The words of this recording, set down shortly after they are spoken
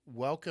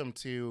Welcome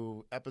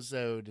to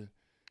episode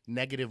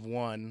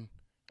 -1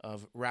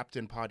 of Wrapped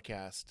in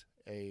Podcast,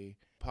 a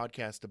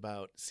podcast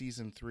about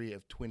season 3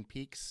 of Twin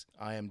Peaks.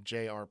 I am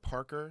J.R.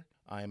 Parker.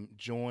 I'm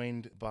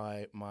joined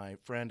by my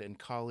friend and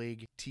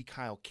colleague, T.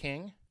 Kyle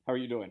King. How are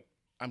you doing?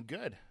 I'm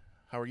good.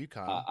 How are you,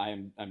 Kyle?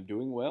 I'm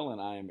doing well, and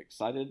I am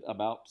excited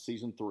about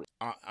season 3.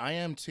 I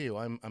am too.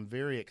 I'm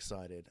very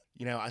excited.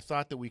 You know, I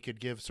thought that we could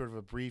give sort of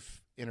a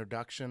brief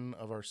introduction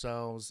of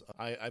ourselves.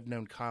 I've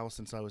known Kyle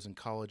since I was in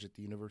college at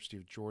the University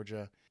of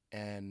Georgia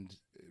and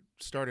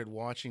started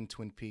watching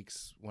Twin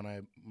Peaks when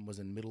I was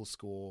in middle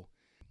school.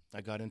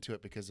 I got into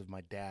it because of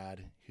my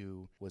dad,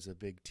 who was a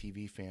big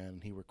TV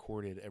fan. He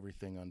recorded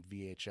everything on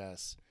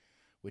VHS,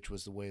 which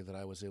was the way that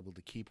I was able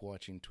to keep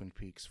watching Twin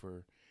Peaks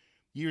for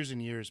years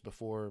and years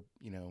before,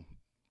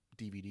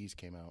 DVDs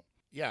came out.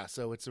 Yeah,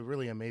 so it's a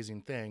really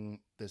amazing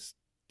thing, this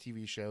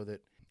TV show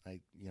that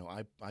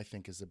I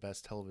think is the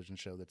best television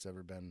show that's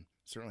ever been,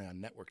 certainly on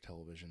network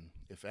television,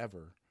 if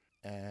ever,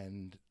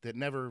 and that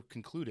never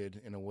concluded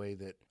in a way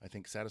that I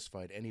think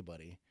satisfied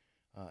anybody.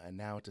 And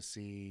now to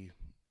see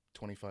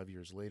 25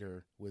 years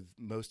later, with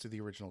most of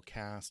the original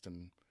cast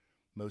and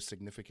most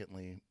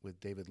significantly with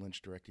David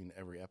Lynch directing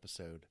every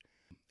episode,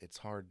 it's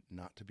hard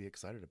not to be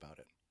excited about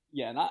it.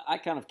 Yeah, and I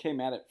kind of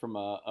came at it from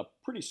a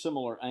pretty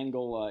similar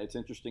angle. It's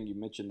interesting you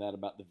mentioned that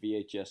about the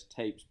VHS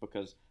tapes,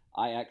 because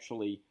I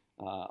actually,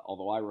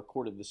 although I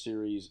recorded the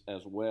series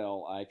as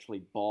well, I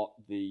actually bought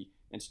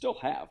and still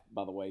have,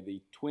 by the way,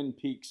 the Twin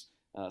Peaks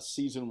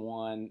Season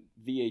 1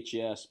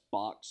 VHS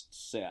boxed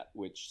set,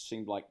 which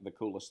seemed like the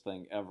coolest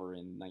thing ever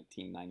in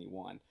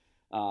 1991.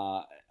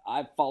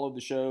 I followed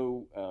the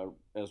show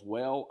as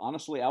well.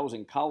 Honestly, I was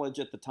in college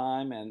at the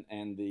time,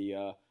 and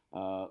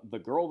the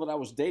girl that I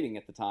was dating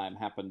at the time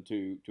happened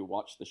to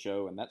watch the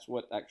show, and that's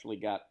what actually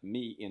got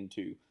me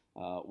into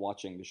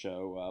watching the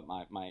show.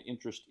 My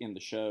interest in the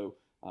show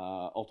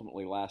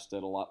ultimately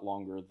lasted a lot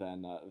longer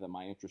than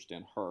my interest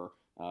in her,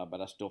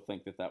 but I still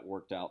think that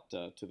worked out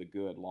to the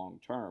good long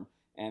term.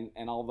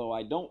 And although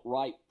I don't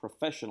write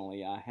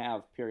professionally, I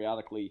have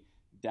periodically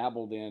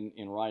dabbled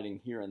in writing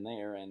here and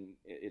there, and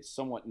it's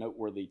somewhat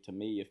noteworthy to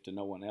me, if to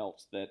no one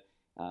else, that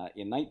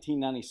in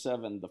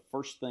 1997, the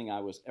first thing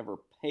I was ever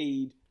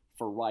paid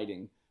for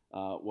writing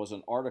was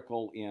an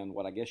article in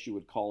what I guess you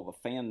would call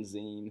the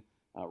fanzine,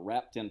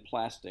 Wrapped in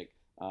Plastic.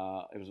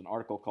 It was an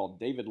article called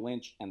David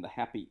Lynch and the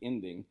Happy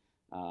Ending,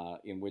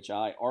 in which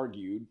I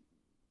argued,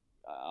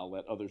 I'll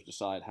let others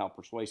decide how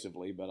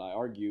persuasively, but I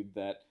argued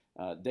that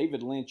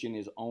David Lynch, in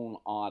his own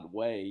odd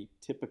way,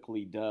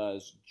 typically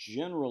does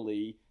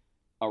generally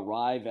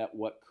arrive at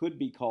what could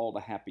be called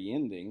a happy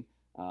ending,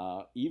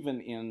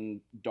 even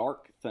in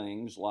dark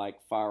things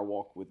like Fire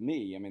Walk with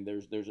Me. I mean,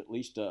 there's at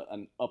least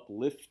an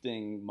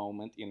uplifting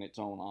moment in its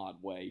own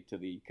odd way to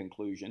the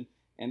conclusion,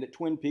 and that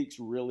Twin Peaks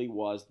really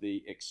was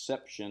the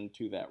exception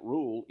to that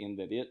rule, in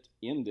that it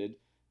ended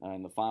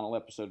in the final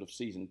episode of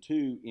season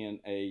 2 in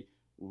a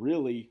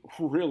really,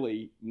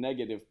 really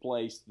negative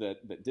place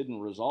that didn't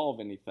resolve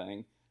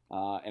anything.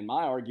 And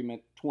my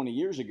argument 20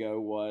 years ago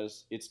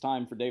was it's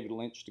time for David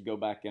Lynch to go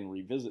back and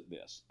revisit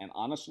this. And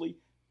honestly,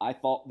 I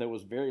thought there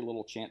was very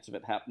little chance of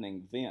it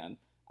happening then.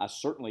 I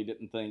certainly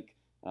didn't think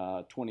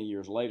 20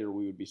 years later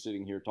we would be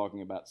sitting here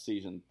talking about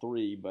season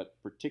 3, but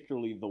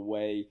particularly the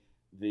way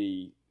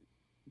the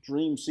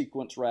dream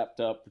sequence wrapped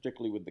up,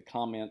 particularly with the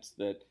comments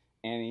that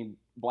Annie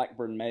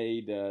Blackburn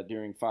made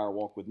during Fire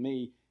Walk with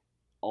Me,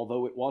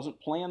 although it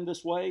wasn't planned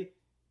this way,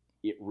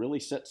 it really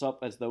sets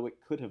up as though it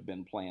could have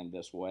been planned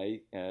this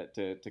way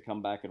to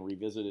come back and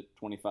revisit it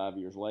 25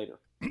 years later.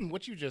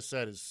 What you just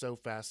said is so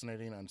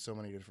fascinating on so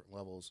many different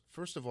levels.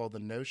 First of all, the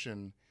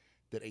notion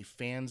that a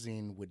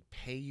fanzine would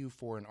pay you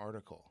for an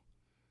article.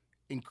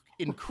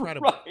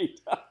 Incredible. Right.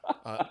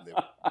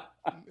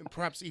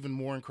 Perhaps even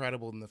more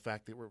incredible than the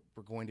fact that we're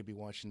going to be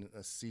watching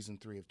season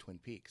 3 of Twin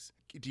Peaks.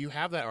 Do you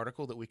have that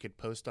article that we could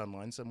post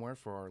online somewhere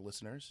for our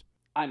listeners?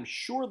 I'm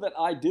sure that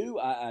I do.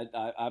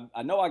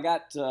 I know I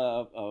got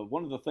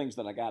one of the things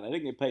that I got. I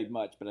didn't get paid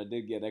much, but I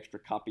did get extra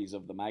copies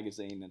of the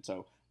magazine, and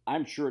so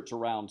I'm sure it's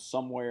around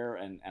somewhere,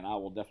 and I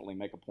will definitely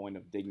make a point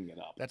of digging it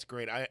up. That's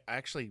great. I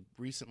actually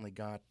recently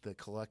got the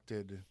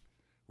collected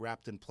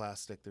Wrapped in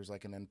Plastic. There's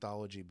like an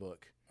anthology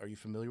book. Are you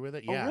familiar with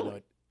it? Oh, yeah. really?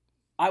 No,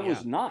 I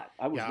was not.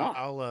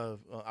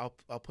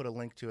 I'll put a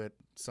link to it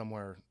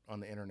somewhere on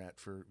the internet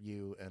for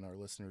you and our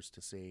listeners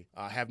to see.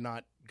 I have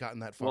not gotten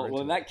that far.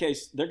 Well, in that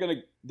case, they're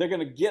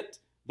gonna get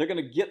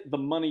the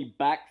money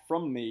back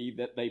from me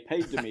that they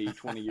paid to me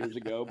 20 years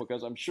ago,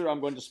 because I'm sure I'm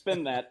going to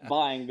spend that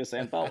buying this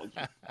anthology.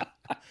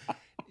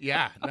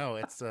 Yeah, no,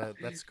 it's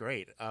that's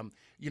great.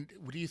 Do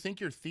you think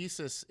your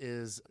thesis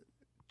is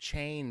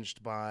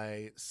changed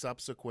by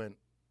subsequent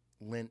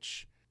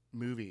Lynch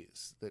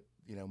movies, that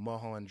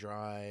Mulholland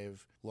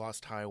Drive,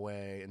 Lost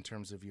Highway, in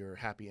terms of your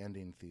happy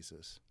ending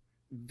thesis?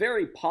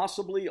 Very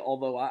possibly,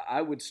 although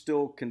I would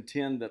still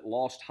contend that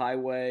Lost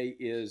Highway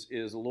is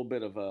a little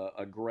bit of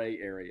a gray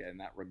area in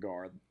that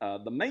regard.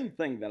 The main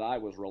thing that I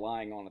was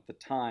relying on at the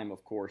time,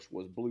 of course,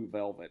 was Blue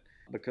Velvet,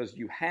 because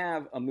you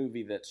have a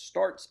movie that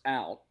starts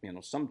out,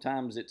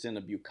 sometimes it's in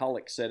a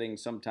bucolic setting,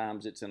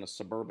 sometimes it's in a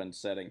suburban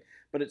setting,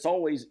 but it's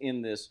always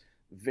in this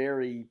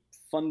very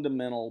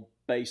fundamental,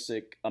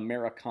 basic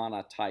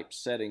Americana type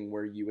setting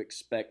where you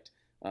expect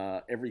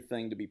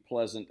everything to be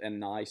pleasant and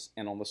nice,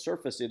 and on the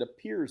surface it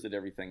appears that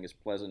everything is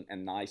pleasant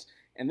and nice,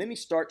 and then he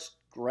starts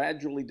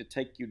gradually to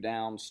take you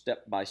down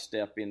step by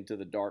step into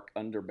the dark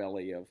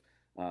underbelly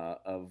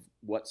of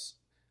what's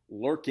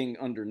lurking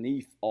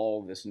underneath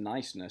all this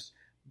niceness.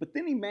 But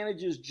then he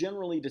manages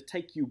generally to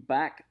take you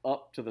back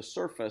up to the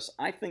surface,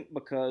 I think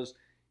because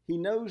he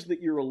knows that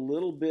you're a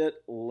little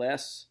bit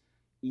less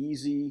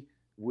easy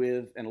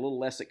with and a little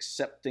less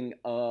accepting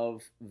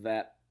of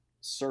that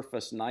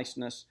surface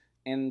niceness.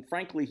 And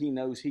frankly, he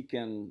knows he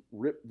can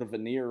rip the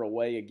veneer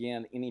away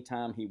again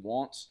anytime he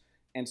wants.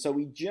 And so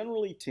he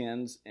generally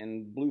tends,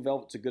 and Blue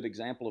Velvet's a good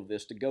example of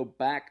this, to go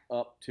back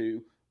up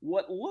to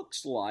what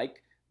looks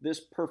like this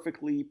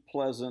perfectly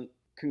pleasant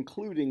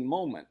concluding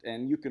moment.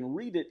 And you can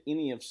read it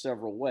any of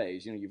several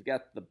ways. You've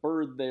got the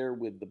bird there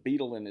with the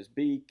beetle in his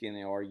beak,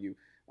 and are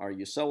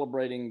you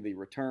celebrating the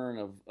return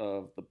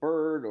of the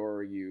bird, or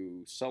are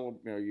you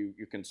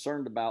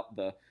concerned about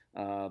the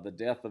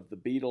death of the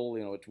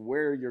beetle? It's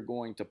where you're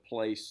going to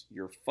place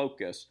your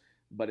focus,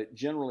 but it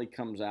generally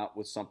comes out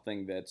with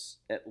something that's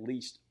at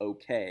least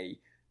okay.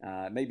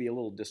 Maybe a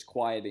little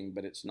disquieting,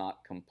 but it's not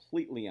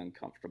completely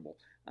uncomfortable.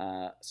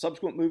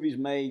 Subsequent movies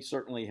may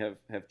certainly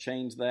have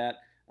changed that.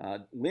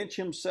 Lynch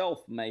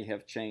himself may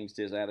have changed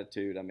his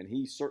attitude. I mean,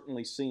 he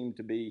certainly seemed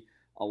to be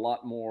a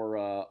lot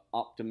more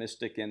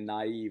optimistic and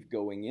naive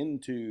going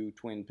into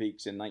Twin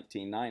Peaks in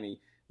 1990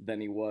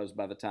 than he was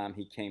by the time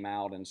he came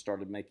out and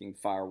started making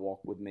Fire Walk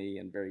with Me,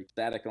 and very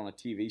static on a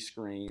TV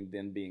screen,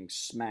 then being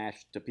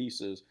smashed to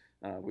pieces,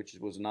 which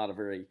was not a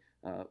very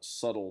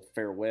subtle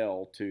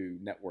farewell to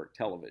network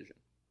television.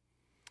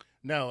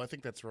 No, I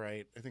think that's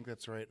right.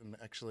 And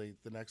actually,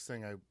 the next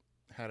thing I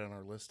had on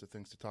our list of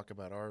things to talk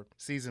about are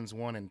seasons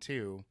 1 and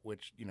 2,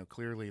 which,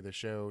 clearly the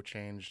show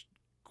changed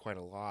quite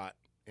a lot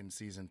in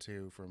season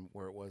 2 from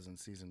where it was in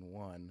season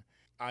 1.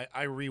 I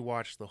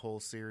rewatched the whole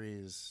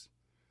series,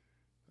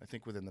 I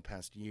think, within the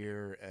past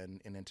year,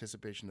 and in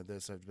anticipation of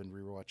this, I've been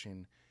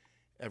rewatching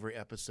every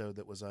episode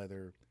that was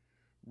either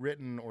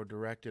written or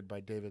directed by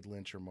David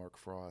Lynch or Mark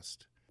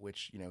Frost,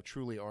 which,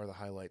 truly are the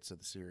highlights of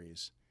the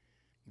series.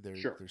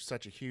 Sure. There's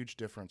such a huge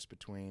difference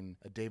between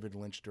a David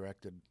Lynch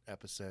directed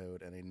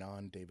episode and a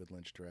non-David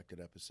Lynch directed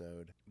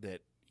episode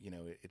that,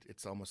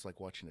 it's almost like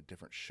watching a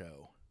different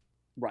show.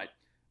 Right.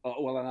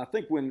 Well, and I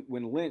think when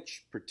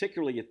Lynch,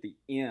 particularly at the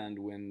end,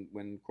 when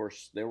of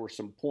course there were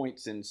some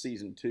points in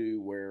season 2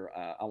 where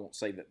I won't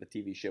say that the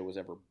TV show was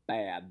ever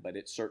bad, but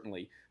it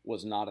certainly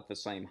was not at the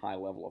same high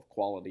level of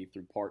quality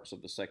through parts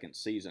of the second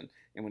season.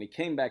 And when he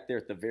came back there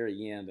at the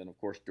very end and of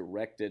course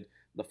directed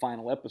the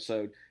final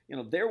episode,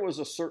 there was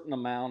a certain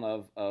amount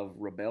of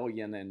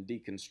rebellion and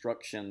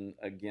deconstruction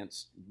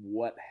against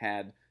what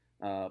had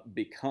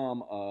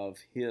become of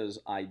his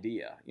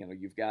idea.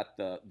 You've got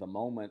the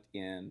moment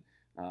in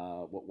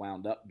what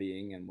wound up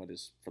being, and what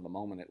is for the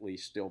moment at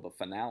least still the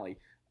finale,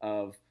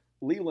 of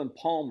Leland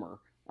Palmer,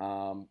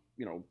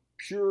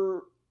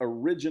 pure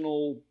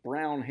original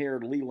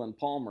brown-haired Leland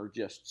Palmer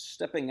just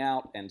stepping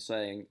out and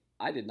saying,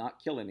 I did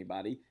not kill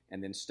anybody,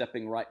 and then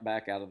stepping right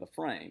back out of the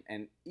frame.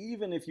 And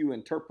even if you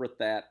interpret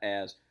that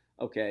as,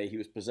 okay, he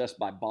was possessed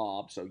by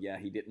Bob, so yeah,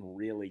 he didn't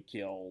really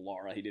kill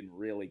Laura, he didn't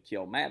really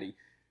kill Maddie,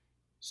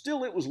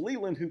 still it was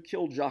Leland who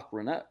killed Jacques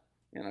Renault.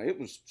 It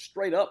was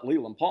straight up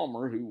Leland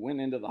Palmer who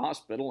went into the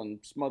hospital and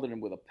smothered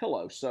him with a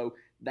pillow. So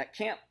that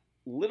can't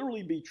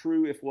literally be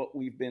true if what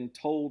we've been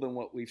told and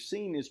what we've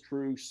seen is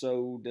true.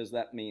 So does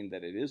that mean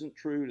that it isn't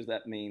true? Does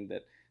that mean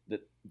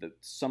that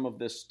some of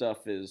this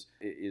stuff is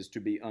to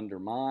be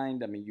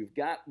undermined? I mean, you've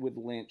got with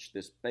Lynch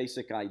this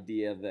basic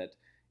idea that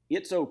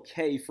it's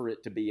okay for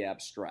it to be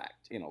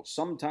abstract.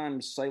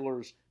 Sometimes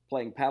sailors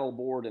playing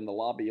paddleboard in the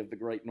lobby of the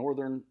Great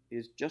Northern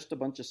is just a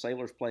bunch of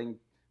sailors playing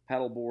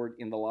paddleboard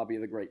in the lobby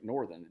of the Great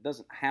Northern. It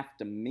doesn't have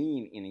to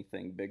mean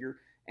anything bigger,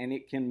 and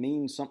it can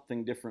mean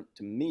something different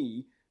to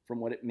me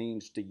from what it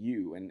means to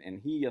you.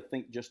 And he, I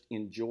think, just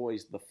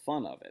enjoys the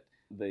fun of it,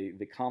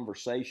 the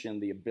conversation,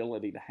 the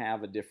ability to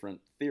have a different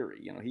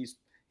theory.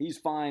 He's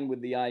fine with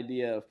the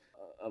idea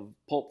of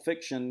Pulp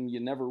Fiction. You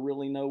never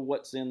really know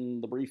what's in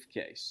the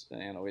briefcase.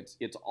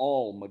 It's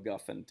all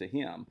MacGuffin to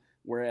him.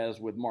 Whereas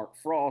with Mark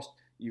Frost,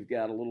 you've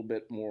got a little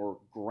bit more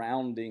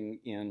grounding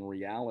in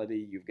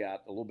reality. You've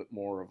got a little bit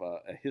more of a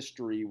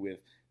history with,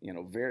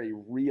 very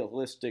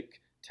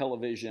realistic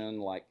television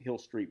like Hill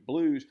Street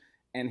Blues,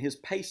 and his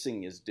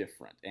pacing is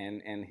different,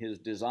 and his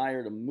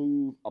desire to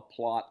move a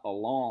plot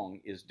along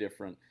is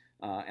different.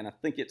 And I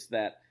think it's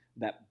that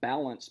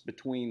balance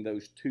between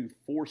those two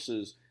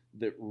forces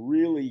that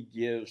really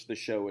gives the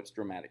show its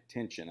dramatic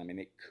tension. I mean,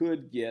 it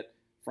could get,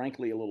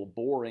 frankly, a little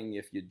boring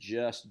if you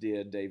just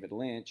did David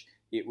Lynch.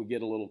 it would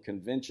get a little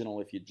conventional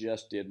if you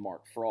just did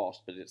Mark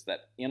Frost, but it's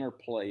that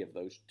interplay of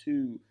those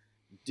two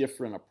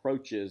different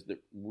approaches that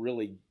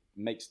really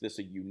makes this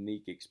a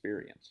unique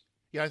experience.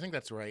 Yeah, I think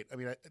that's right. I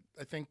mean,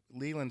 I think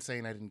Leland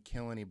saying I didn't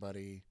kill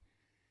anybody,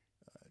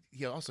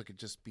 he also could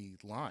just be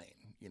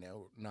lying,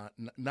 not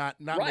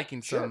right,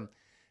 making sure.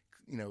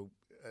 some,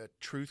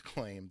 truth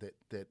claim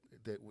that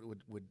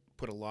would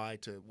put a lie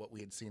to what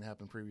we had seen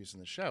happen previous in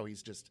the show.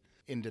 He's just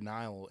in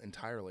denial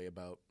entirely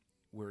about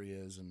where he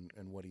is and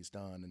what he's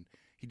done. And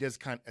he does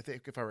I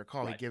think if I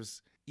recall, right. he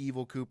gives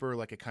evil Cooper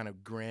like a kind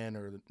of grin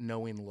or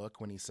knowing look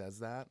when he says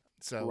that.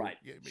 So right,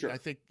 sure. I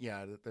think,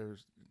 I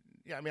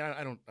mean,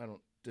 I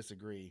don't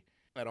disagree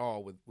at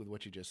all with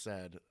what you just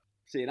said.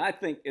 See, and I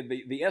think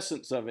the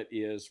essence of it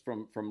is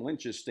from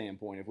Lynch's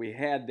standpoint. If we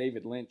had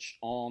David Lynch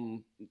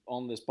on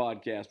this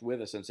podcast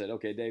with us and said,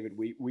 "Okay, David,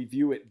 we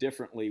view it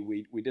differently.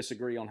 We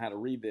disagree on how to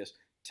read this.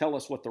 Tell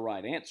us what the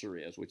right answer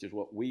is," which is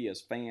what we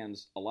as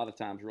fans a lot of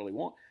times really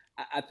want.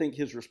 I think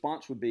his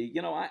response would be,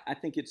 I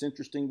think it's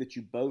interesting that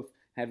you both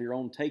have your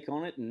own take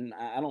on it, and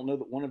I don't know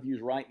that one of you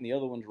is right and the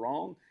other one's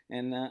wrong,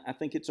 and I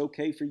think it's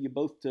okay for you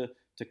both to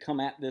come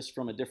at this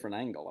from a different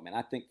angle. I mean,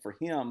 I think for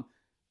him,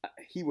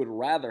 he would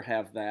rather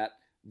have that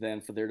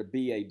than for there to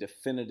be a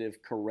definitive,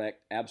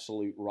 correct,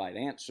 absolute right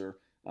answer,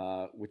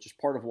 which is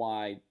part of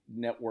why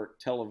network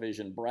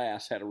television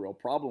brass had a real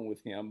problem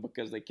with him,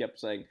 because they kept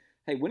saying,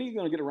 "Hey, when are you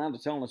going to get around to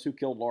telling us who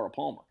killed Laura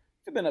Palmer?"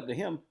 If it had been up to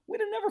him, we'd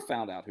have never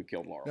found out who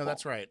killed Laura Palmer. No,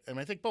 that's right. And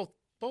I think both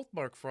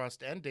Mark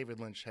Frost and David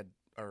Lynch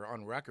are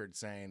on record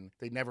saying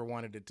they never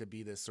wanted it to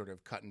be this sort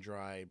of cut and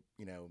dry,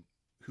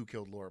 who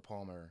killed Laura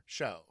Palmer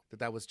show.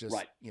 That was just,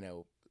 right.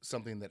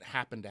 Something that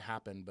happened to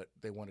happen, but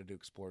they wanted to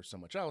explore so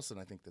much else, and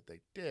I think that they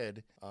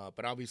did.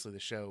 But obviously the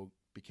show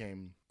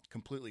became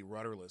completely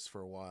rudderless for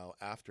a while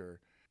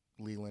after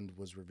Leland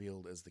was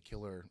revealed as the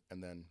killer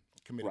and then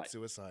committed right.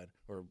 suicide.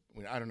 Or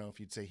I don't know if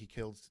you'd say he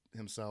killed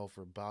himself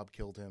or Bob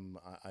killed him.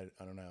 I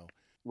don't know.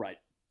 Right.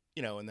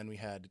 And then we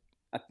had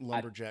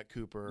Lumberjack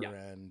Cooper yeah.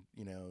 and,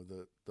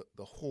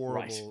 the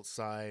horrible right.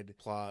 side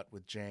plot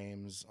with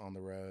James on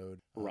the road.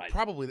 Right.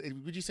 Probably,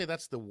 would you say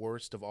that's the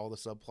worst of all the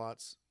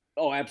subplots?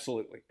 Oh,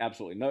 absolutely.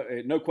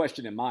 Absolutely. No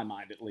question in my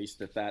mind, at least,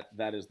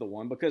 that is the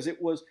one, because there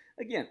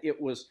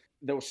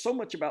was so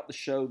much about the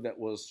show that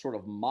was sort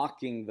of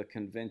mocking the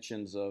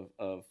conventions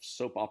of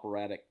soap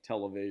operatic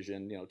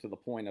television, to the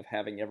point of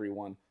having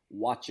everyone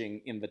watching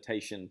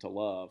Invitation to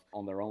Love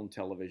on their own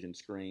television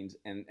screens.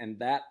 And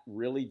that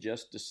really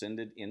just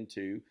descended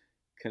into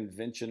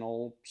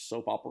conventional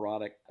soap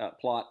operatic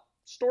plot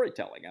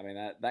storytelling. I mean,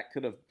 that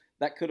could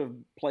have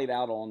played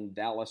out on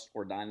Dallas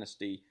or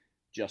Dynasty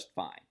just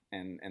fine.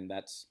 And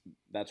that's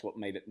what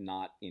made it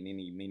not in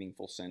any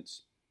meaningful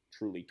sense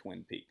truly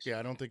Twin Peaks. Yeah,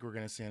 I don't think we're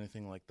going to see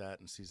anything like that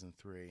in season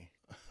 3.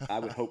 I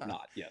would hope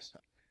not, yes.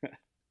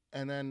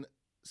 And then,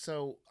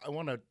 so I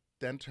want to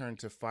then turn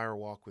to Fire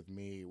Walk with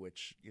Me,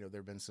 which, there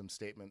have been some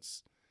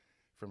statements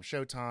from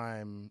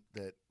Showtime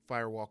that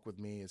Fire Walk with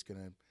Me is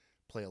going to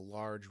play a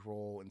large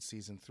role in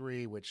season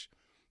 3, which,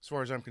 as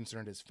far as I'm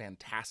concerned, is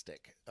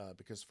fantastic,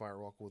 because Fire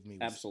Walk with Me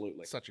was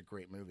absolutely such a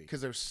great movie.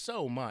 Because there's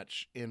so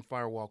much in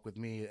Fire Walk with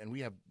Me, and we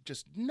have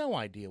just no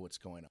idea what's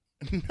going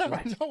on.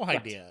 no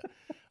idea.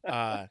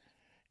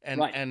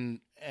 And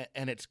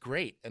it's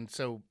great. And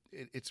so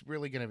it's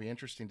really going to be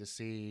interesting to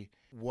see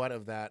what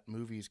of that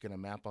movie is going to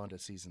map onto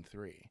season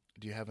 3.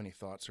 Do you have any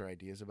thoughts or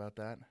ideas about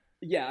that?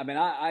 Yeah, I mean,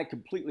 I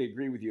completely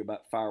agree with you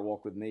about Fire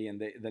Walk with Me.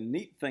 And the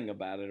neat thing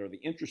about it, or the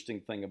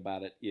interesting thing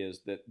about it, is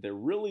that there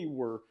really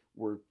were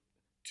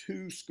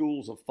two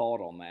schools of thought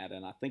on that,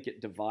 and I think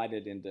it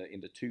divided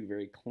into two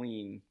very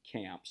clean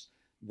camps.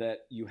 That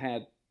you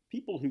had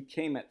people who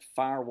came at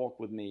Fire Walk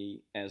with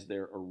Me as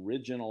their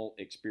original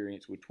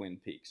experience with Twin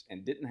Peaks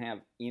and didn't have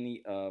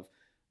any of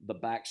the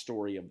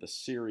backstory of the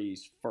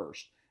series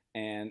first,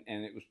 and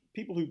it was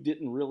people who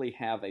didn't really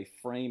have a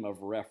frame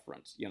of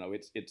reference.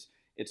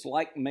 It's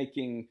like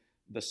making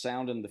The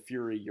Sound and the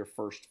Fury your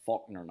first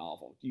Faulkner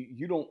novel.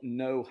 You don't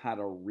know how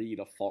to read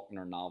a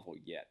Faulkner novel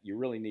yet. You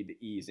really need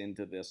to ease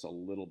into this a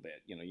little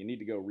bit. You need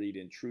to go read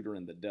Intruder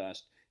in the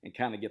Dust and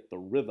kind of get the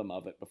rhythm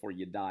of it before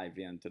you dive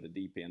into the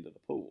deep end of the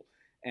pool.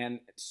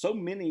 And so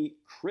many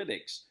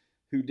critics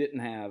who didn't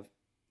have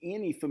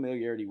any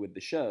familiarity with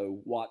the show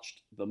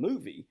watched the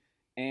movie,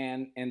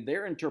 and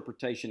their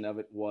interpretation of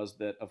it was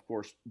that, of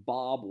course,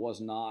 Bob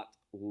was not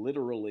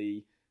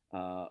literally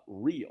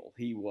real.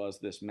 He was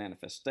this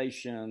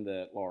manifestation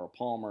that Laura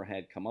Palmer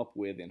had come up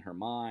with in her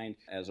mind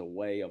as a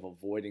way of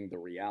avoiding the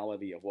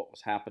reality of what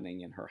was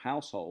happening in her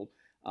household.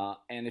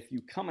 And if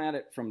you come at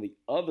it from the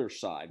other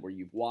side, where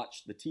you've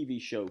watched the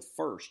TV show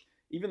first,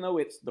 even though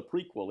it's the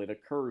prequel, it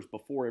occurs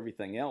before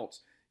everything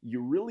else, you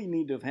really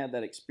need to have had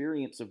that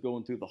experience of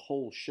going through the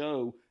whole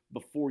show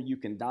before you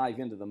can dive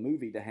into the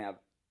movie to have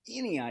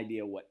any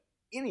idea what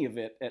any of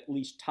it at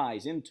least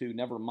ties into,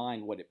 never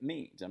mind what it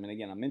means. I mean,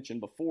 again, I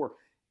mentioned before,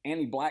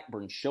 Annie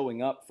Blackburn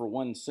showing up for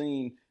one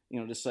scene,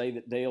 to say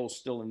that Dale's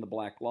still in the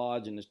Black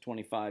Lodge and is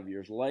 25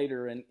 years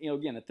later. And,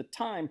 again, at the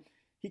time,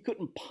 he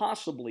couldn't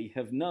possibly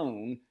have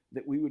known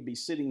that we would be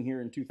sitting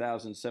here in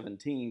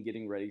 2017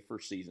 getting ready for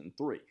season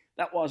 3.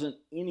 That wasn't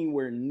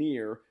anywhere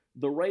near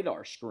the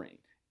radar screen.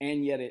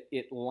 And yet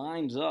it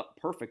lines up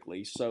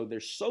perfectly. So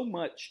there's so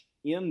much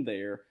in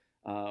there,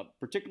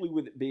 particularly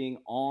with it being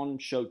on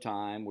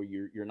Showtime, where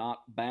you're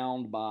not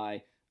bound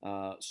by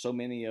so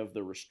many of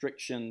the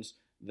restrictions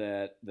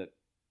that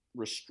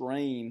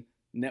restrain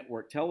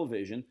network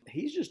television.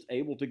 He's just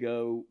able to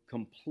go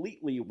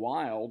completely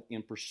wild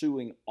in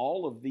pursuing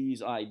all of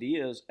these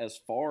ideas as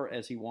far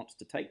as he wants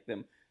to take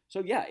them. So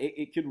yeah,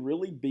 it could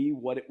really be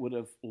what it would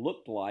have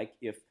looked like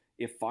if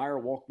Fire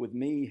Walk with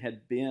Me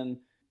had been.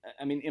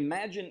 I mean,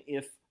 imagine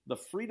if the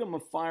freedom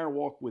of Fire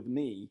Walk with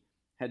Me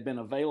had been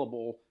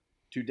available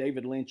to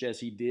David Lynch as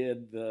he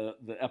did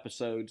the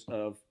episodes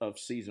of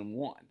season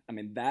 1. I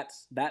mean,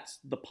 that's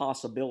the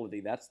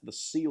possibility. That's the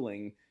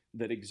ceiling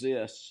that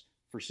exists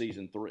for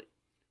season 3.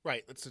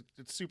 Right. It's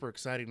super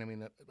exciting. I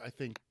mean, I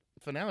think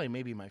finale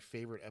may be my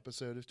favorite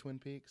episode of Twin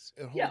Peaks.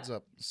 It holds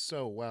up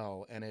so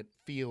well, and it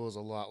feels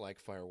a lot like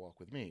Fire Walk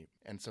with Me.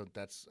 And so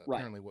that's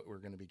apparently what we're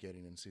going to be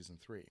getting in season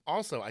 3.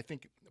 Also, I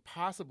think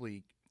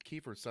possibly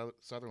Kiefer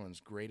Sutherland's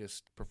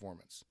greatest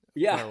performance.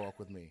 Fire Walk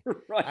with Me.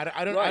 Right.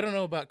 I don't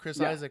know about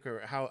Chris Isaak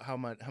or how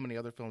many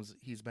other films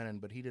he's been in,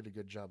 but he did a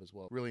good job as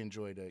well. Really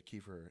enjoyed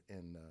Kiefer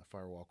in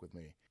Fire Walk with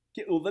Me.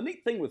 Well, the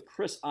neat thing with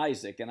Chris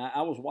Isaak, and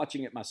I was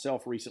watching it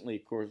myself recently,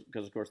 of course,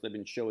 because of course they've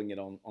been showing it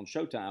on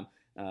Showtime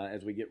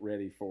as we get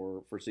ready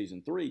for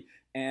season 3.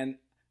 And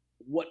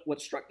what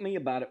struck me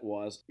about it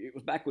was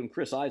back when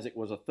Chris Isaak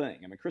was a thing.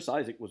 I mean, Chris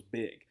Isaak was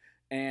big,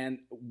 and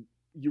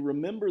you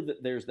remember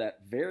that there's that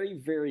very,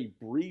 very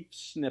brief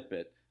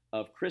snippet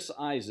of Chris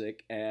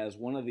Isaak as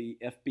one of the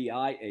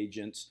FBI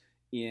agents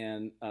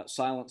in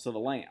Silence of the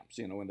Lambs.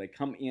 You know, when they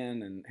come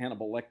in and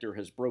Hannibal Lecter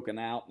has broken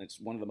out, and it's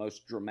one of the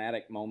most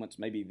dramatic moments,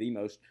 maybe the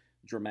most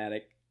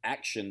dramatic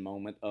action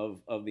moment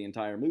of the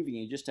entire movie.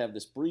 And you just have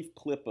this brief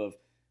clip of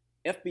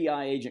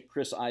FBI agent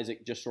Chris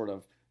Isaak just sort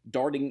of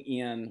darting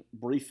in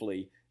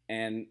briefly.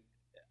 And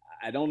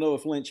I don't know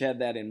if Lynch had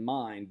that in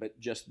mind, but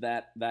just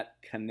that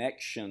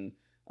connection,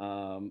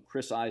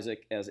 Chris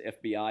Isaak as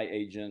FBI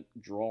agent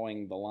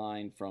drawing the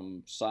line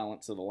from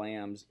Silence of the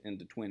Lambs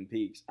into Twin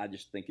Peaks, I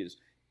just think is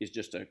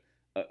just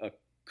a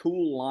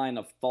cool line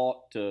of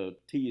thought to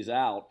tease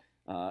out,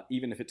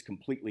 even if it's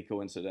completely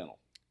coincidental.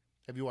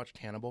 Have you watched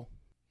Hannibal?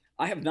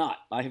 I have not.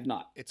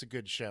 It's a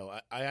good show.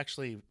 I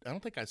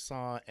don't think I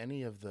saw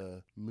any of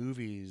the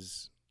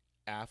movies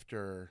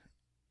after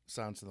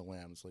Silence of the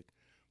Lambs. Like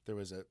there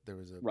was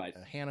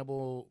a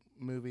Hannibal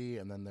movie,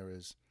 and then there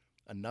was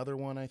another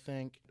one, I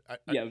think.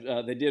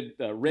 They did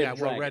Red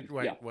Dragon.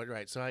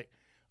 Right. So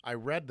I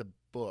read the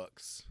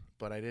books,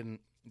 but I didn't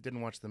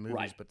watch the movies.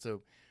 Right. But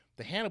so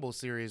the Hannibal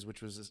series,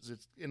 which was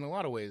it's in a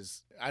lot of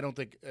ways, I don't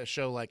think a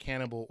show like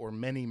Hannibal or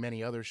many,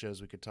 many other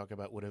shows we could talk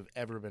about would have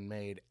ever been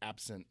made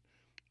absent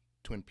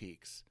Twin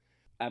Peaks.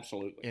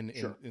 Absolutely.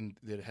 Sure.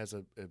 It has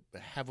a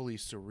heavily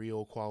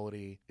surreal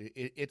quality.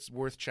 It's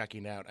worth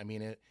checking out. I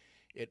mean,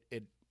 it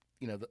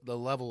you know, the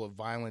level of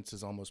violence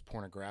is almost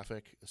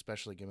pornographic,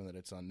 especially given that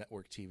it's on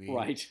network TV.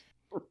 Right.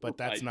 But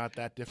that's not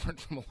that different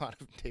from a lot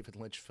of David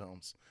Lynch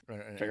films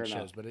and shows.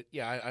 Enough. But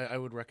I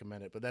would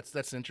recommend it. But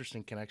that's an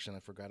interesting connection. I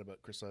forgot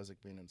about Chris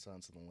Isaak being in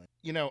Silence of the Lambs.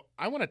 You know,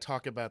 I want to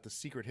talk about the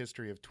secret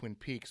history of Twin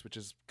Peaks, which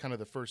is kind of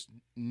the first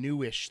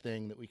newish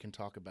thing that we can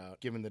talk about,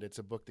 given that it's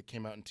a book that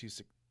came out in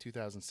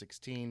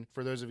 2016.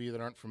 For those of you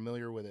that aren't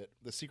familiar with it,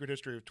 The Secret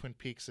History of Twin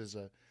Peaks is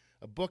a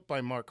book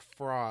by Mark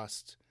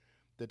Frost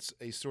that's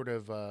a sort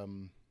of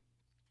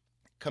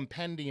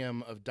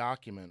compendium of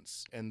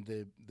documents, and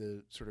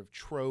the sort of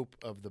trope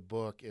of the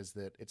book is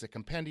that it's a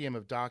compendium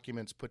of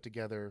documents put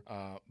together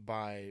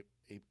by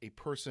a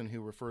person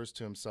who refers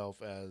to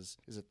himself as,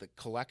 is it the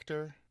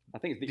collector? I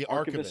think it's the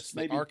archivist.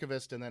 The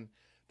archivist, and then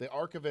the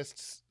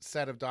archivist's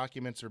set of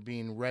documents are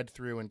being read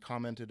through and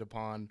commented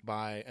upon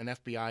by an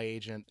FBI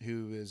agent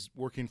who is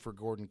working for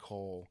Gordon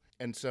Cole.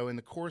 And so in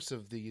the course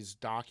of these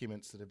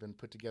documents that have been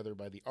put together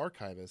by the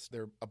archivist,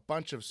 there are a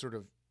bunch of sort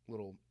of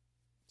little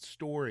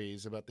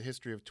stories about the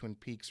history of Twin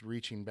Peaks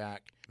reaching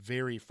back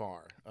very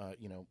far,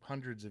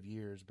 hundreds of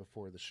years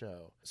before the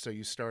show. So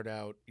you start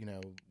out,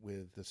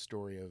 with the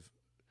story of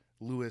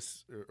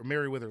Lewis, or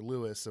Meriwether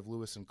Lewis of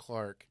Lewis and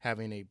Clark,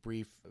 having a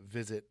brief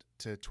visit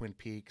to Twin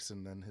Peaks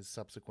and then his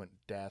subsequent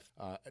death,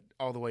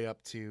 all the way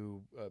up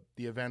to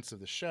the events of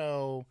the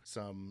show,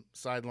 some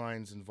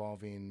sidelines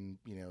involving,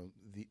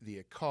 the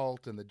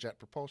occult and the Jet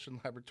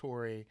Propulsion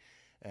Laboratory,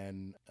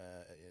 and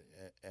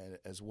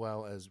as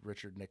well as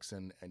Richard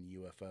Nixon and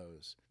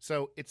UFOs.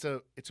 So it's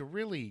a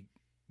really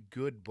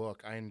good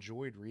book. I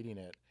enjoyed reading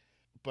it,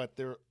 but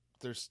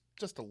there's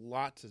just a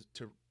lot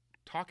to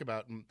talk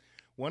about. And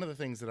one of the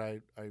things that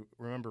I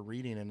remember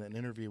reading in an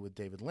interview with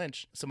David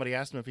Lynch, somebody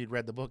asked him if he'd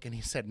read the book, and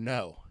he said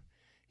no,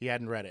 he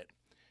hadn't read it.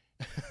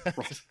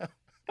 Right.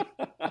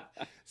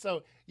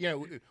 So,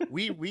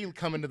 we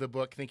come into the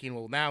book thinking,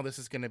 well, now this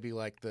is going to be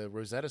like the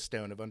Rosetta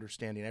Stone of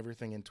understanding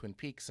everything in Twin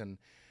Peaks, and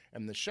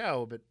and the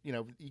show. But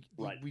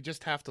Right. we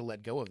just have to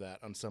let go of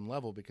that on some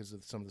level because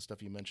of some of the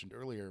stuff you mentioned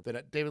earlier.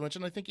 That David Lynch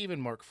and I think even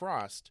Mark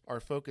Frost are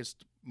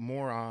focused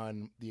more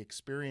on the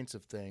experience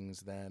of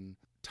things than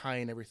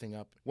tying everything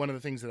up. One of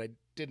the things that I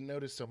didn't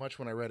notice so much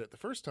when I read it the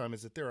first time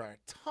is that there are a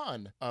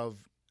ton of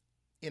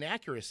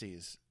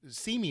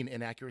seeming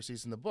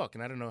inaccuracies in the book.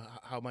 And I don't know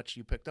how much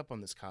you picked up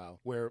on this, Kyle,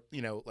 where,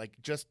 like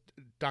just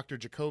Dr.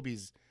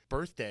 Jacoby's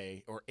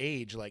birthday or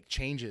age like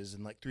changes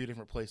in like 3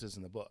 different places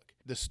in the book.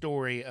 The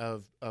story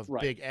of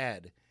Right. Big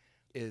Ed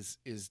is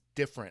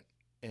different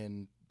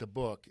in the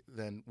book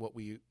than what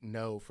we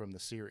know from the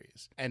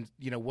series. And,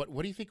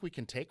 what do you think we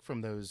can take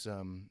from those?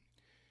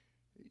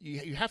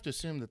 You have to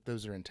assume that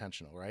those are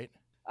intentional, right?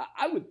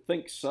 I would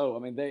think so. I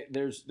mean,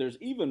 there's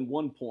even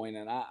one point,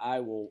 and I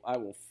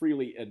will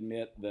freely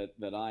admit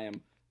that I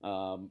am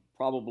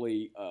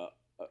probably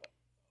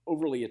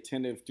overly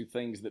attentive to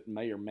things that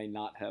may or may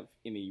not have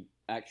any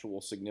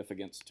actual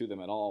significance to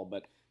them at all.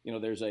 But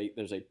there's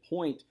a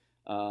point.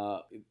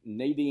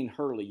 Nadine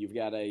Hurley, you've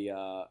got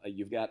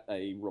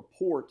a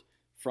report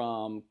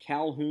from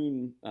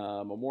Calhoun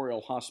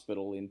Memorial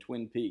Hospital in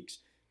Twin Peaks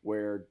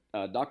where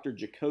Dr.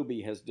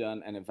 Jacoby has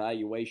done an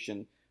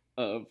evaluation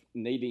of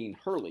Nadine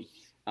Hurley,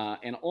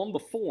 and on the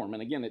form,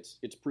 and again,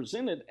 it's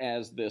presented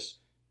as this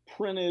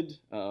printed,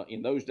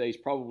 in those days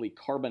probably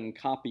carbon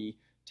copy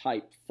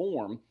type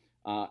form,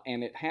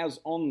 and it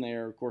has on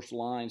there, of course,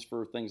 lines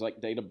for things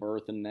like date of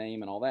birth and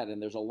name and all that, and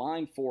there's a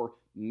line for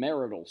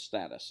marital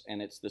status,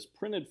 and it's this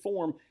printed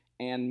form,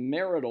 and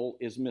marital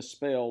is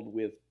misspelled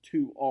with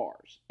 2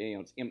 R's.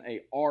 It's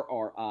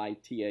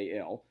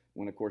Marrital,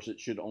 when of course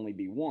it should only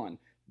be 1.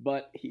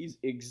 But he's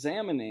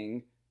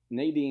examining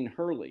Nadine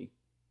Hurley,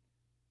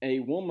 a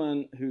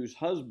woman whose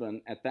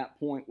husband at that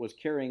point was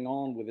carrying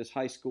on with his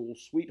high school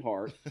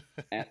sweetheart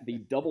at the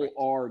Double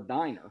R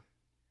Diner,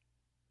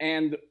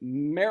 and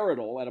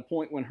marital, at a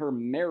point when her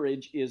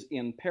marriage is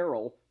in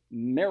peril,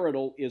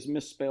 marital is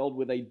misspelled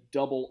with a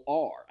double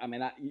R. I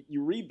mean,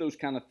 you read those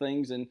kind of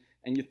things and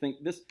you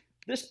think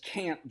this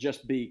can't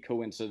just be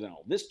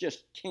coincidental. This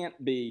just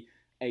can't be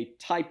a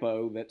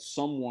typo that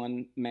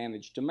someone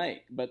managed to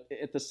make. But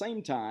at the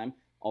same time,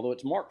 although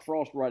it's Mark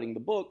Frost writing the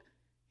book,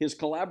 his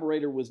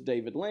collaborator was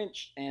David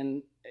Lynch,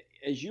 and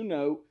as you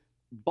know,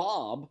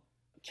 Bob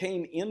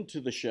came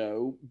into the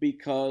show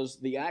because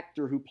the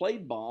actor who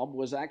played Bob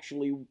was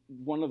actually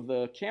one of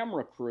the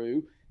camera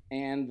crew,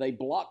 and they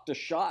blocked a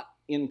shot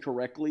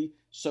incorrectly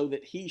so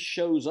that he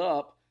shows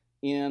up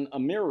in a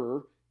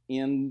mirror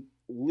in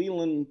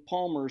Leland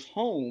Palmer's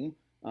home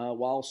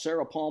while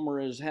Sarah Palmer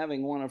is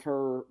having one of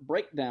her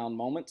breakdown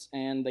moments,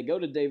 and they go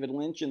to David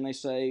Lynch and they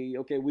say,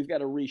 okay, we've got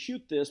to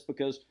reshoot this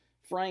because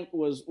Frank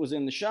was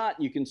in the shot,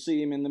 you can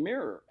see him in the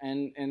mirror.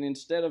 And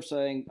instead of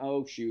saying,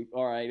 oh, shoot,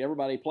 all right,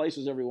 everybody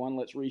places everyone,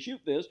 let's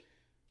reshoot this,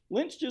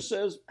 Lynch just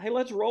says, hey,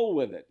 let's roll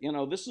with it.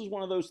 This is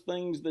one of those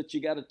things that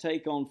you got to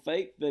take on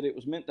faith that it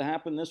was meant to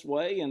happen this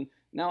way, and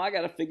now I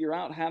got to figure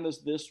out how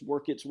does this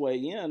work its way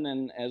in,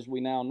 and as we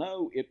now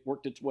know, it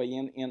worked its way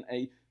in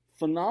a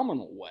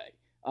phenomenal way.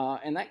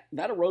 And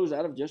that arose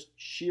out of just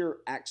sheer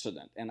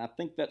accident. And I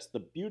think that's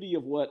the beauty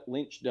of what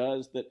Lynch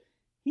does, that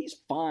he's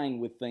fine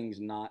with things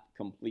not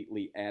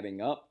completely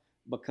adding up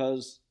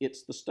because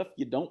it's the stuff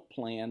you don't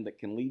plan that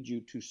can lead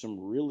you to some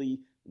really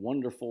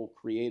wonderful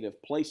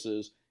creative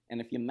places. And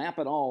if you map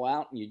it all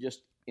out and you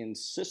just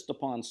insist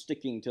upon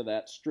sticking to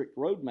that strict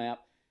roadmap,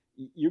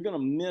 you're going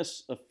to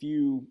miss a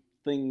few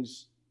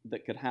things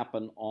that could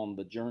happen on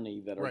the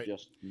journey that are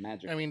just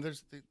magical. I mean,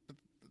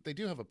 they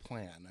do have a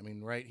plan. I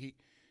mean, right?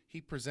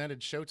 He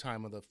presented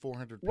Showtime with a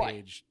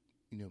 400-page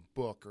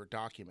book or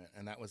document,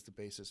 and that was the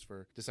basis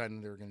for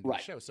deciding they were going to do a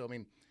show. So, I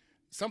mean,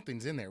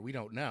 something's in there. We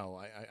don't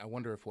know. I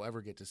wonder if we'll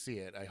ever get to see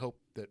it. I hope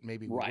that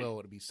maybe we will.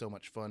 It'll be so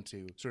much fun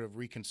to sort of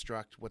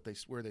reconstruct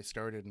where they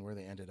started and where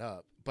they ended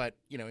up. But,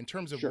 in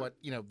terms of what,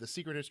 the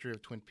secret history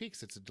of Twin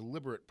Peaks, it's a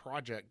deliberate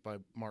project by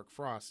Mark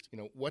Frost.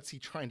 What's he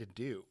trying to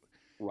do?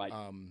 Right.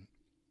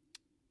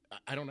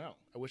 I don't know.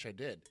 I wish I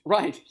did.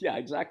 Right. Yeah,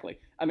 exactly.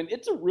 I mean,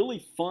 it's a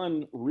really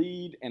fun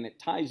read, and it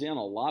ties in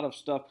a lot of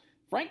stuff.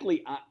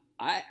 Frankly,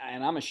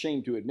 and I'm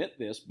ashamed to admit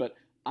this, but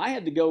I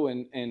had to go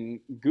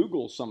and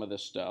Google some of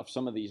this stuff,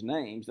 some of these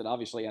names that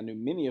obviously I knew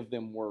many of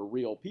them were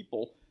real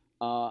people,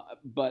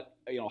 but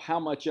how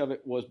much of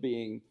it was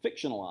being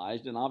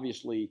fictionalized, and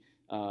obviously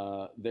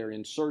they're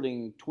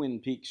inserting Twin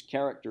Peaks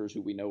characters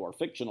who we know are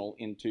fictional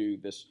into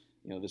this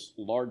this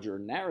larger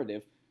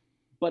narrative,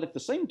 but at the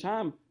same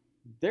time,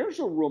 there's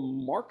a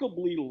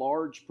remarkably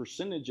large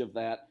percentage of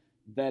that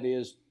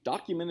is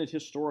documented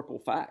historical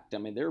fact. I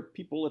mean, there are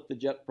people at the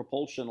Jet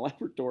Propulsion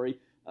Laboratory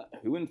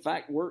who, in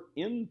fact, were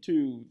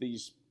into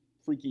these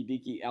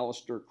freaky-deaky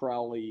Aleister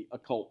Crowley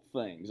occult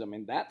things. I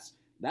mean, that's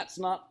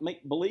not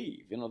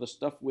make-believe. The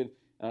stuff with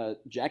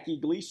Jackie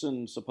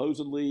Gleason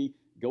supposedly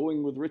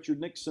going with Richard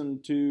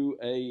Nixon to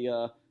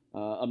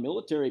a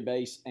military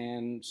base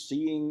and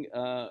seeing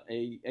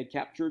a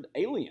captured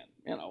alien.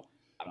 I'm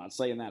not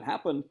saying that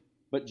happened,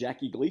 but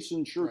Jackie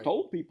Gleason sure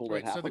told people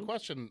that happened. So the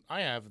question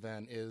I have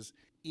then is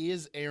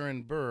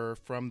Aaron Burr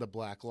from the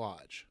Black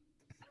Lodge?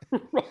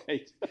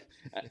 Right.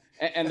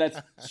 And that's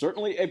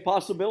certainly a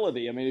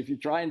possibility. I mean, if you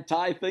try and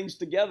tie things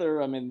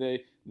together, I mean,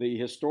 the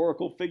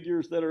historical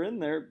figures that are in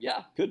there,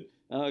 yeah, could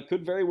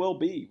very well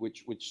be,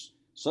 which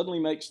suddenly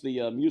makes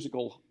the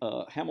musical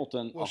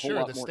Hamilton Well, a whole sure,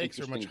 lot the more stakes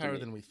are interesting much higher to me.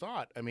 than we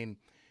thought. I mean,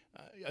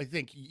 I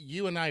think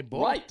you and I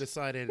both Right.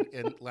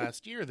 decided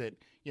last year that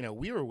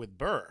we were with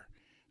Burr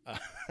uh,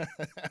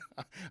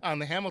 on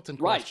the Hamilton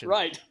question.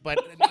 Right. But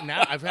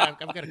now I've got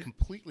to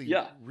completely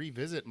Yeah.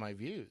 revisit my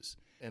views,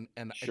 and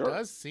it Sure.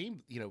 does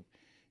seem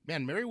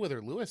man,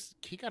 Meriwether Lewis,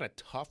 he got a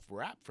tough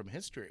rap from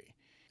history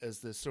as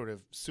this sort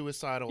of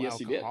suicidal Yes,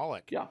 he did.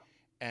 alcoholic. Yeah.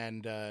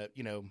 And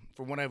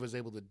from what I was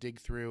able to dig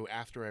through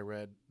after I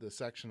read the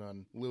section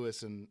on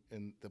Lewis in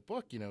the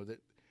book,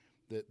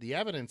 that the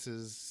evidence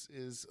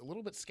is a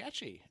little bit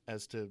sketchy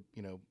as to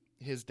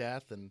his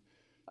death and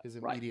his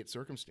immediate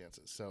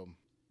circumstances. So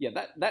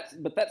yeah, that's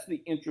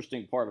the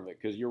interesting part of it,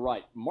 because you're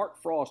right.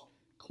 Mark Frost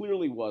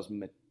clearly was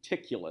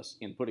meticulous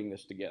in putting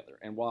this together,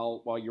 and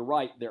while you're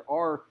right, there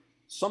are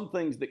some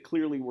things that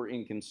clearly were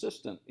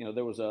inconsistent.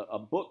 There was a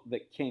book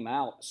that came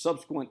out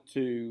subsequent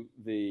to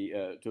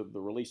the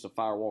release of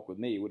Fire Walk with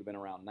Me. It would have been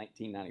around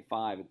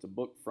 1995. It's a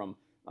book from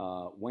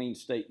Wayne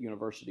State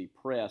University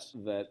Press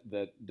that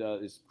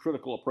does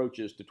critical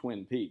approaches to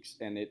Twin Peaks,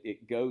 and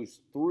it goes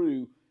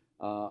through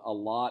a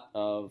lot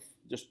of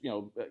just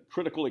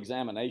critical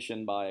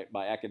examination by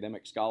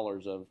academic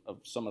scholars of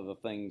some of the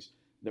things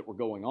that were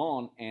going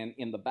on. And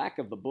in the back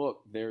of the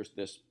book, there's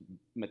this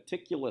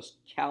meticulous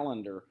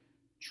calendar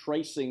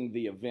tracing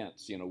the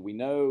events. We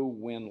know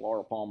when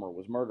Laura Palmer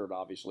was murdered,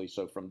 obviously.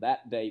 So from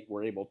that date,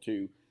 we're able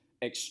to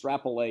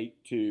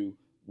extrapolate to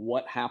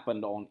what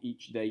happened on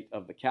each date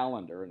of the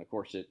calendar. And of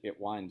course, it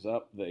winds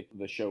up,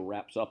 the show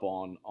wraps up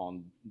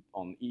on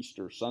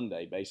Easter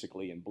Sunday,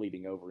 basically, and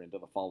bleeding over into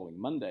the following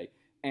Monday.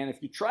 And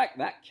if you track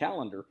that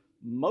calendar,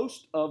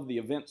 most of the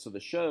events of the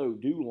show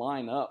do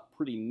line up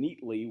pretty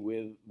neatly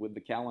with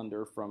the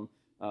calendar from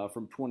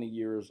 20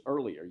 years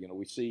earlier.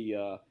 We see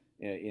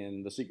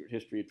in The Secret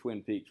History of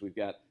Twin Peaks, we've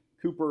got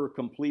Cooper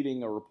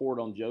completing a report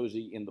on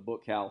Josie in the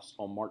bookhouse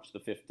on March the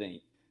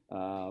 15th.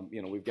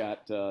 We've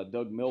got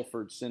Doug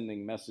Milford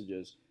sending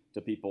messages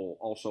to people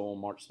also on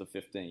March the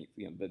 15th.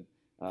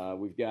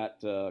 We've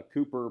got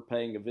Cooper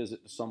paying a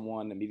visit to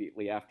someone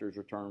immediately after his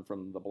return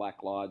from the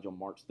Black Lodge on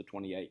March the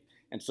 28th.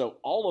 And so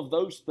all of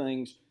those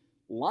things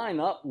line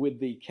up with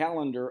the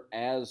calendar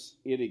as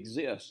it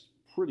exists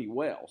pretty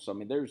well. So I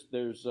mean, there's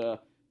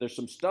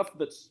some stuff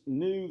that's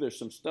new. There's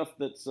some stuff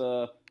that's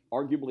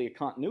arguably a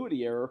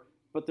continuity error,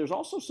 but there's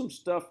also some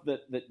stuff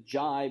that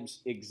jibes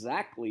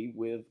exactly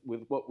with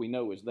what we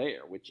know is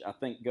there, which I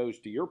think goes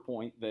to your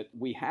point that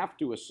we have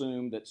to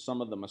assume that some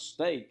of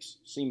the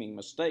seeming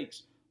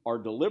mistakes, are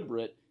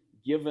deliberate,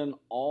 given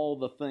all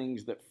the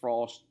things that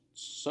Frost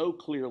so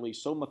clearly,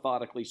 so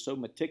methodically, so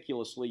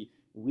meticulously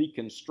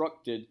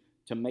reconstructed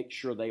to make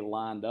sure they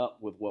lined up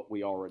with what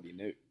we already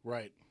knew.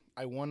 Right.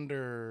 I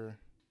wonder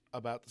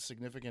about the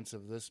significance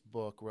of this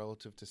book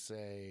relative to,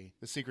 say,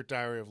 The Secret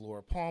Diary of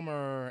Laura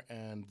Palmer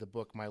and the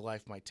book My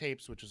Life, My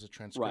Tapes, which is a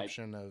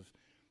transcription of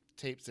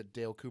tapes that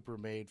Dale Cooper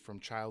made from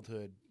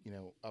childhood,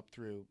 up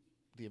through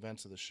the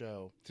events of the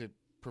show, to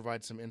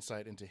provide some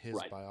insight into his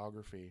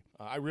biography.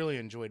 I really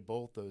enjoyed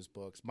both those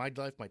books. My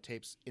Life, My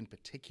Tapes in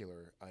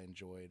particular, I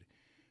enjoyed,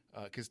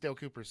 because Dale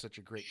Cooper is such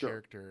a great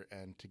character,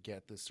 and to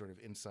get this sort of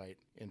insight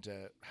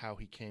into how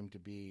he came to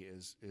be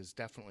is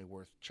definitely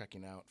worth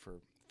checking out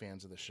for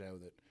fans of the show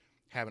that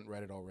haven't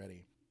read it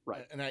already.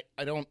 Right. And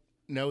I don't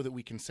know that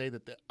we can say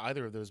that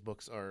either of those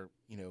books are,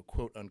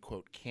 quote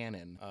unquote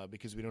canon,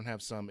 because we don't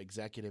have some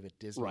executive at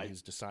Disney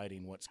who's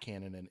deciding what's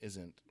canon and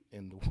isn't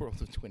in the world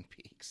of Twin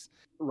Peaks.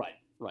 Right.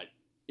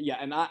 Yeah,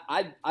 and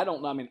I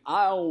don't know. I mean,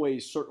 I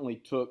always certainly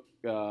took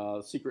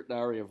Secret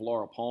Diary of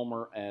Laura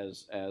Palmer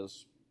as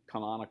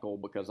canonical,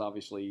 because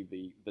obviously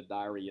the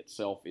diary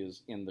itself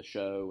is in the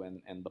show,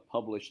 and the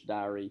published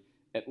diary,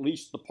 at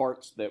least the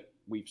parts that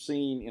we've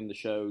seen in the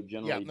show,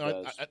 generally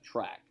does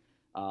track.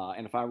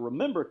 And if I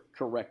remember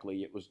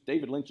correctly, it was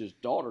David Lynch's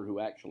daughter who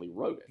actually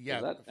wrote it.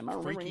 Yeah, am I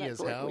remembering freaky that as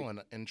correctly?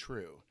 hell and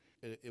true.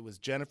 It was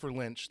Jennifer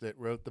Lynch that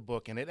wrote the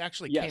book, and it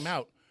actually came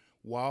out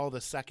while the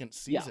second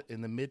season,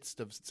 in the midst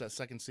of the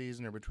second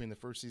season, or between the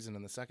first season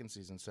and the second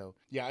season. So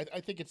yeah,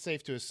 I think it's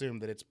safe to assume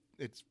that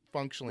it's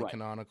functionally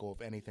canonical,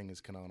 if anything is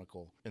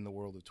canonical in the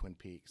world of Twin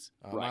Peaks.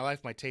 My Life,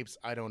 My Tapes,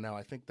 I don't know.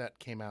 I think that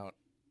came out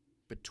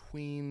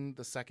between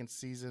the second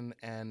season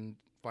and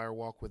Fire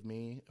Walk with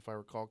Me, if I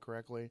recall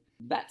correctly.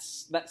 That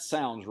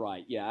sounds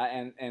right. Yeah,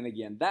 and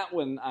again, that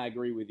one I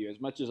agree with you. As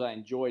much as I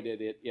enjoyed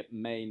it, it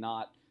may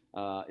not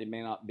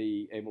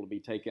be able to be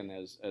taken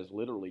as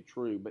literally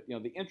true. But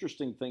the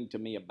interesting thing to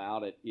me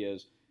about it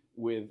is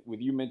with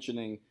you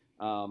mentioning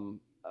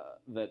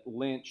that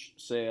Lynch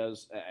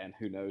says, and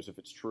who knows if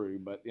it's true,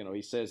 but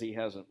he says he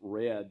hasn't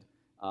read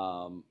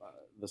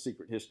The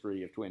Secret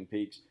History of Twin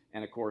Peaks,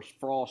 and of course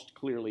Frost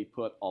clearly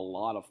put a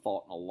lot of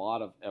thought and a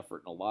lot of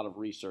effort and a lot of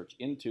research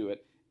into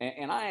it.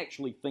 And I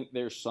actually think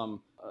there's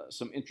some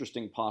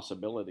interesting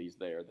possibilities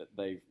there,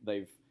 that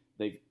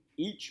they've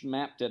each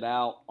mapped it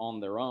out on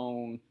their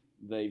own.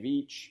 They've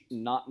each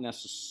not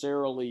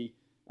necessarily,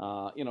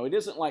 it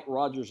isn't like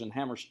Rodgers and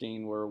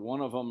Hammerstein where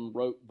one of them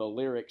wrote the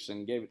lyrics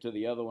and gave it to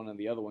the other one and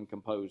the other one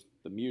composed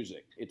the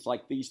music. It's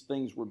like these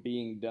things were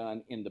being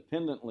done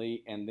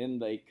independently and then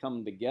they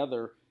come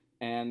together.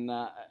 And,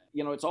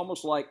 it's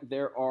almost like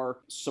there are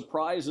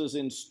surprises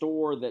in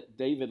store that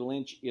David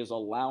Lynch is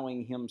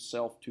allowing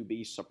himself to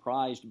be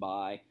surprised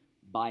by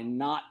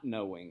not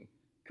knowing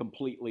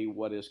completely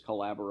what his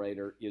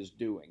collaborator is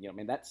doing.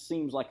 That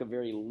seems like a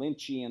very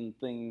Lynchian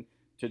thing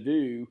to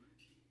do,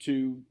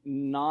 to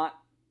not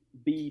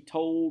be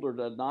told or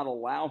to not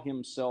allow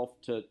himself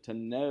to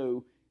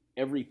know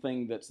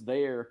everything that's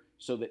there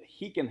so that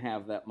he can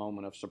have that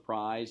moment of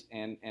surprise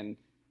and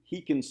he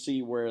can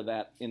see where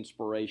that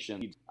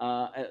inspiration,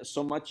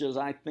 so much as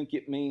I think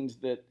it means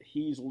that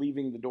he's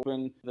leaving the door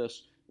open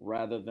this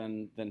rather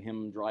than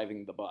him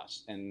driving the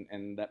bus.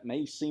 And that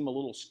may seem a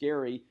little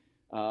scary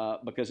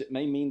because it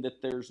may mean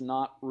that there's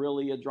not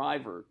really a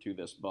driver to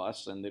this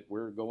bus and that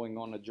we're going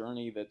on a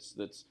journey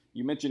that's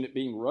you mentioned it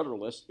being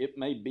rudderless. It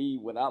may be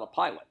without a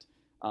pilot.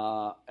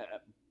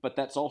 But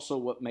that's also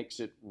what makes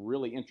it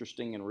really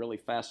interesting and really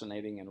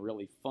fascinating and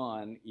really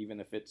fun,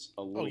 even if it's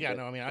a little bit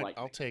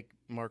I'll take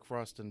Mark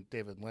Frost and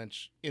David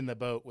Lynch in the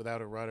boat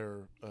without a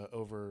rudder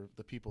over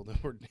the people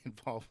that were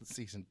involved with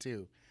season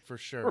 2, for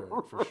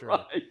sure.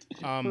 Right.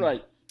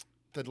 Right.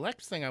 The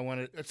next thing I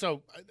wanted,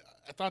 so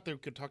I thought they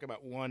could talk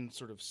about one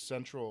sort of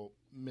central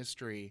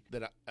mystery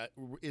that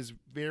is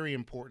very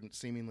important,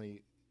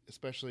 seemingly,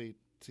 especially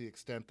to the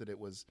extent that it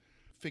was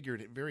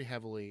figured very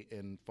heavily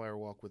in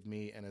Firewalk with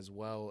Me and as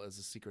well as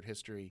The Secret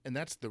History, and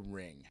that's the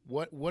ring.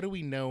 What do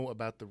we know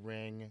about the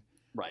ring?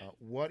 Right.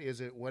 What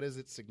is it? What is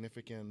its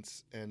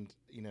significance? And,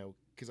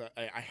 because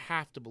I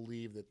have to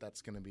believe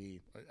that's going to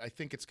be, I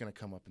think it's going to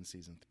come up in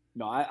season 3.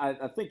 No,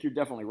 I think you're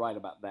definitely right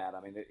about that.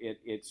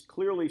 It's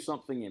clearly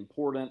something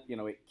important.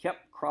 It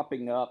kept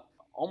cropping up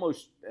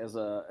almost as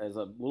a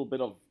little bit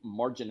of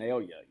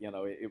marginalia.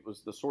 It was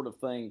the sort of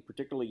thing,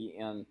 particularly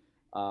in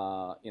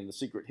The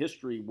Secret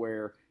History,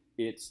 where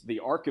it's the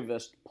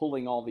archivist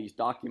pulling all these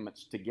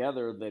documents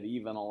together that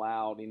even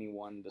allowed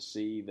anyone to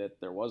see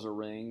that there was a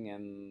ring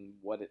and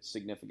what its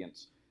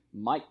significance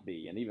might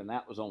be. And even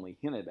that was only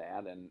hinted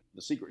at. And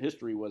The Secret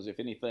History was, if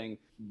anything,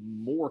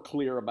 more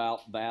clear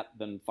about that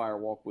than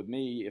Firewalk with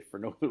Me, if for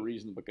no other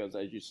reason, because,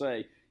 as you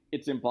say,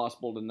 it's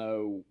impossible to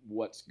know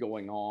what's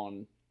going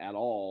on at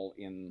all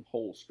in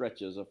whole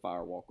stretches of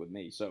Firewalk with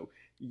Me. So,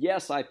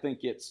 yes, I think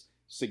it's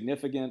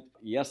significant.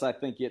 Yes, I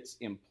think it's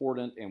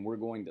important, and we're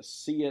going to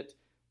see it.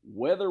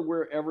 Whether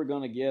we're ever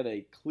going to get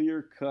a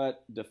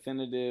clear-cut,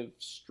 definitive,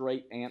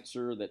 straight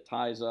answer that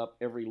ties up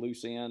every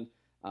loose end,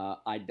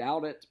 I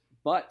doubt it.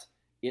 But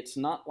it's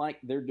not like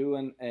they're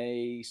doing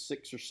a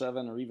 6 or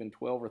 7 or even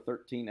 12 or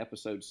 13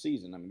 episode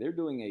season. They're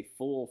doing a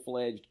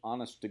full-fledged,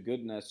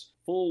 honest-to-goodness,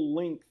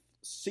 full-length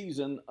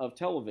season of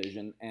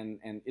television, and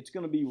it's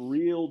going to be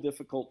real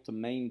difficult to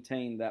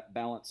maintain that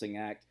balancing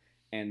act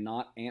and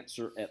not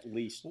answer at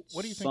least some questions.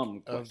 What do you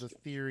think of the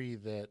theory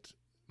that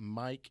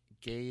Mike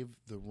gave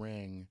the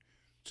ring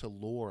to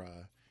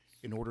Laura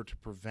in order to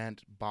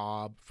prevent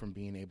Bob from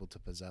being able to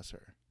possess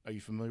her? Are you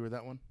familiar with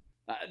that one?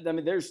 I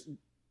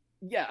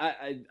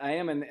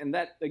am, and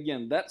that,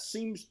 again, that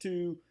seems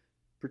to,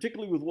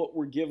 particularly with what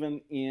we're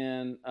given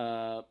in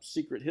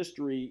Secret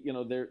History,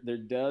 there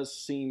does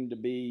seem to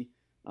be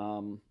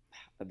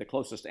the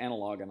closest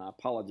analog, and I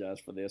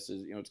apologize for this,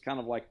 is it's kind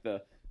of like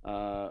the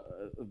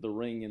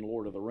ring in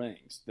Lord of the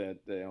Rings. That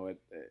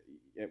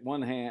at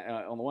one hand,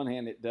 on the one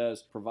hand, it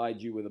does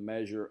provide you with a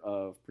measure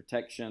of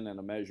protection and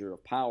a measure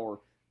of power,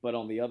 but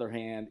on the other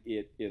hand,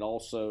 it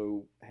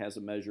also has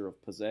a measure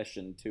of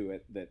possession to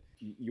it. That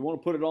you want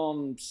to put it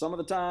on some of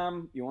the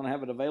time, you want to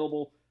have it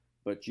available,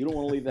 but you don't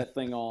want to leave that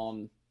thing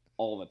on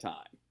all the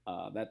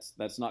time.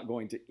 That's not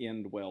going to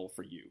end well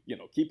for you.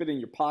 Keep it in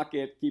your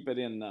pocket, keep it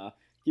in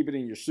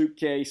your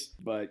suitcase,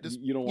 but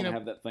you don't want to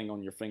have that thing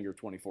on your finger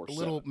 24/7. A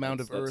little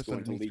mound of earth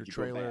underneath your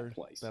trailer,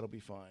 that'll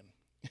be fine.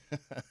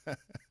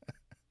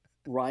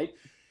 Right?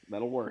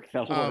 That'll work.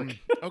 Work.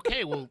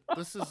 Okay, well,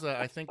 this is,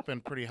 I think,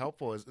 been pretty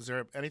helpful. Is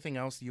there anything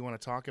else you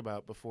want to talk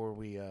about before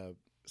we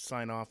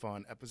sign off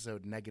on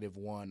episode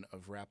 -1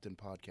 of Wrapped in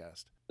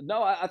Podcast?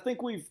 No, I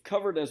think we've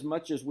covered as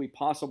much as we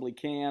possibly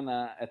can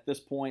at this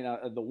point.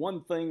 The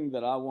one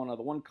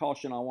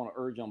caution I want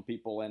to urge on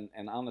people, and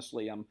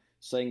honestly, I'm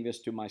saying this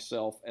to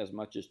myself as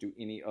much as to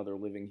any other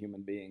living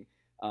human being.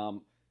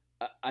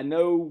 I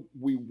know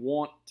we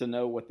want to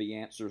know what the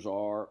answers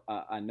are.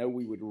 I know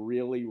we would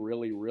really,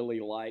 really,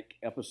 really like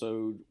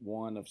episode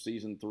 1 of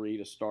season 3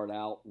 to start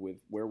out with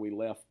where we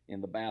left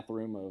in the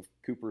bathroom of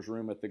Cooper's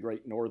room at the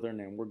Great Northern,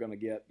 and we're going to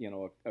get,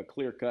 a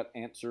clear-cut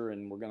answer,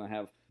 and we're going to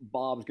have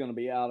Bob's going to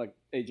be out of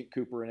Agent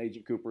Cooper, and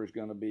Agent Cooper is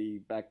going to be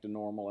back to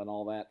normal and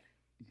all that.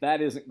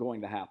 That isn't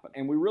going to happen,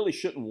 and we really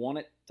shouldn't want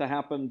it to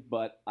happen,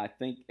 but I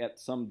think at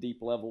some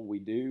deep level we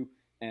do.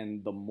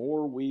 And the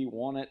more we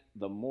want it,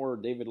 the more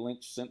David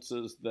Lynch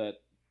senses that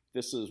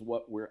this is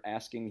what we're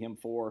asking him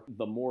for,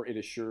 the more it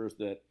assures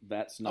that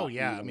that's not. Oh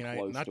yeah, even I mean,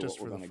 close not to just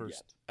what for we're the gonna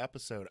first get.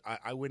 episode.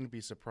 I wouldn't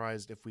be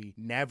surprised if we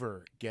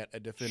never get a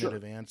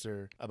definitive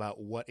answer about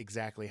what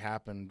exactly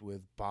happened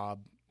with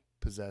Bob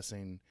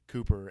possessing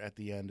Cooper at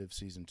the end of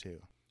season 2.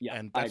 Yeah,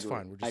 and that's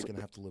fine. We're just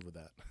gonna have to live with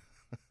that.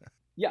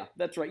 Yeah,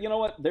 that's right. You know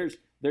what? There's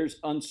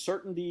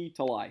uncertainty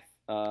to life,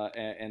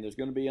 and there's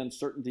going to be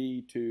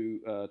uncertainty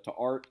to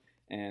art,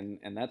 and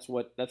that's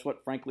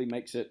what frankly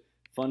makes it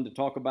fun to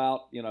talk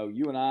about. You know,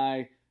 you and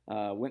I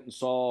went and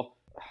saw,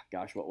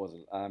 gosh, what was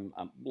it?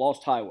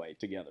 Lost Highway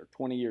together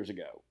 20 years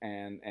ago,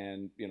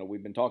 and you know,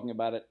 we've been talking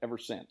about it ever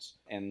since.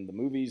 And the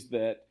movies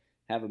that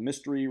have a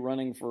mystery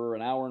running for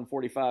an hour and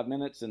 45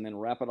 minutes and then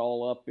wrap it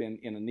all up in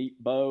a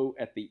neat bow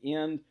at the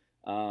end.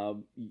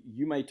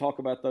 You may talk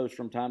about those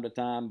from time to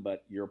time,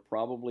 but you're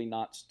probably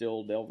not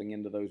still delving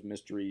into those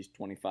mysteries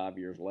 25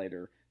 years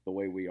later the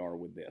way we are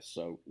with this.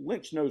 So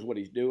Lynch knows what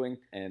he's doing,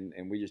 and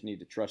we just need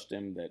to trust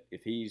him that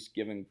if he's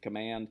given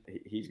command,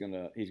 he's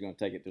gonna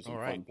take it to some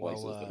fun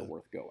places that are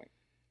worth going.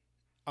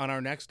 On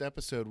our next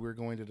episode, we're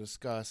going to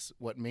discuss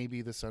what may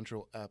be the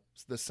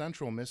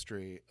central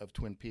mystery of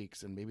Twin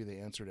Peaks, and maybe the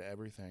answer to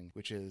everything,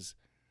 which is,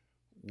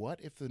 what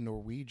if the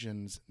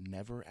Norwegians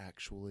never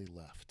actually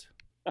left?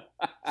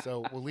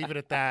 So we'll leave it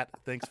at that.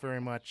 Thanks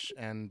very much,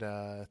 and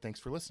thanks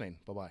for listening.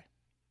 Bye-bye.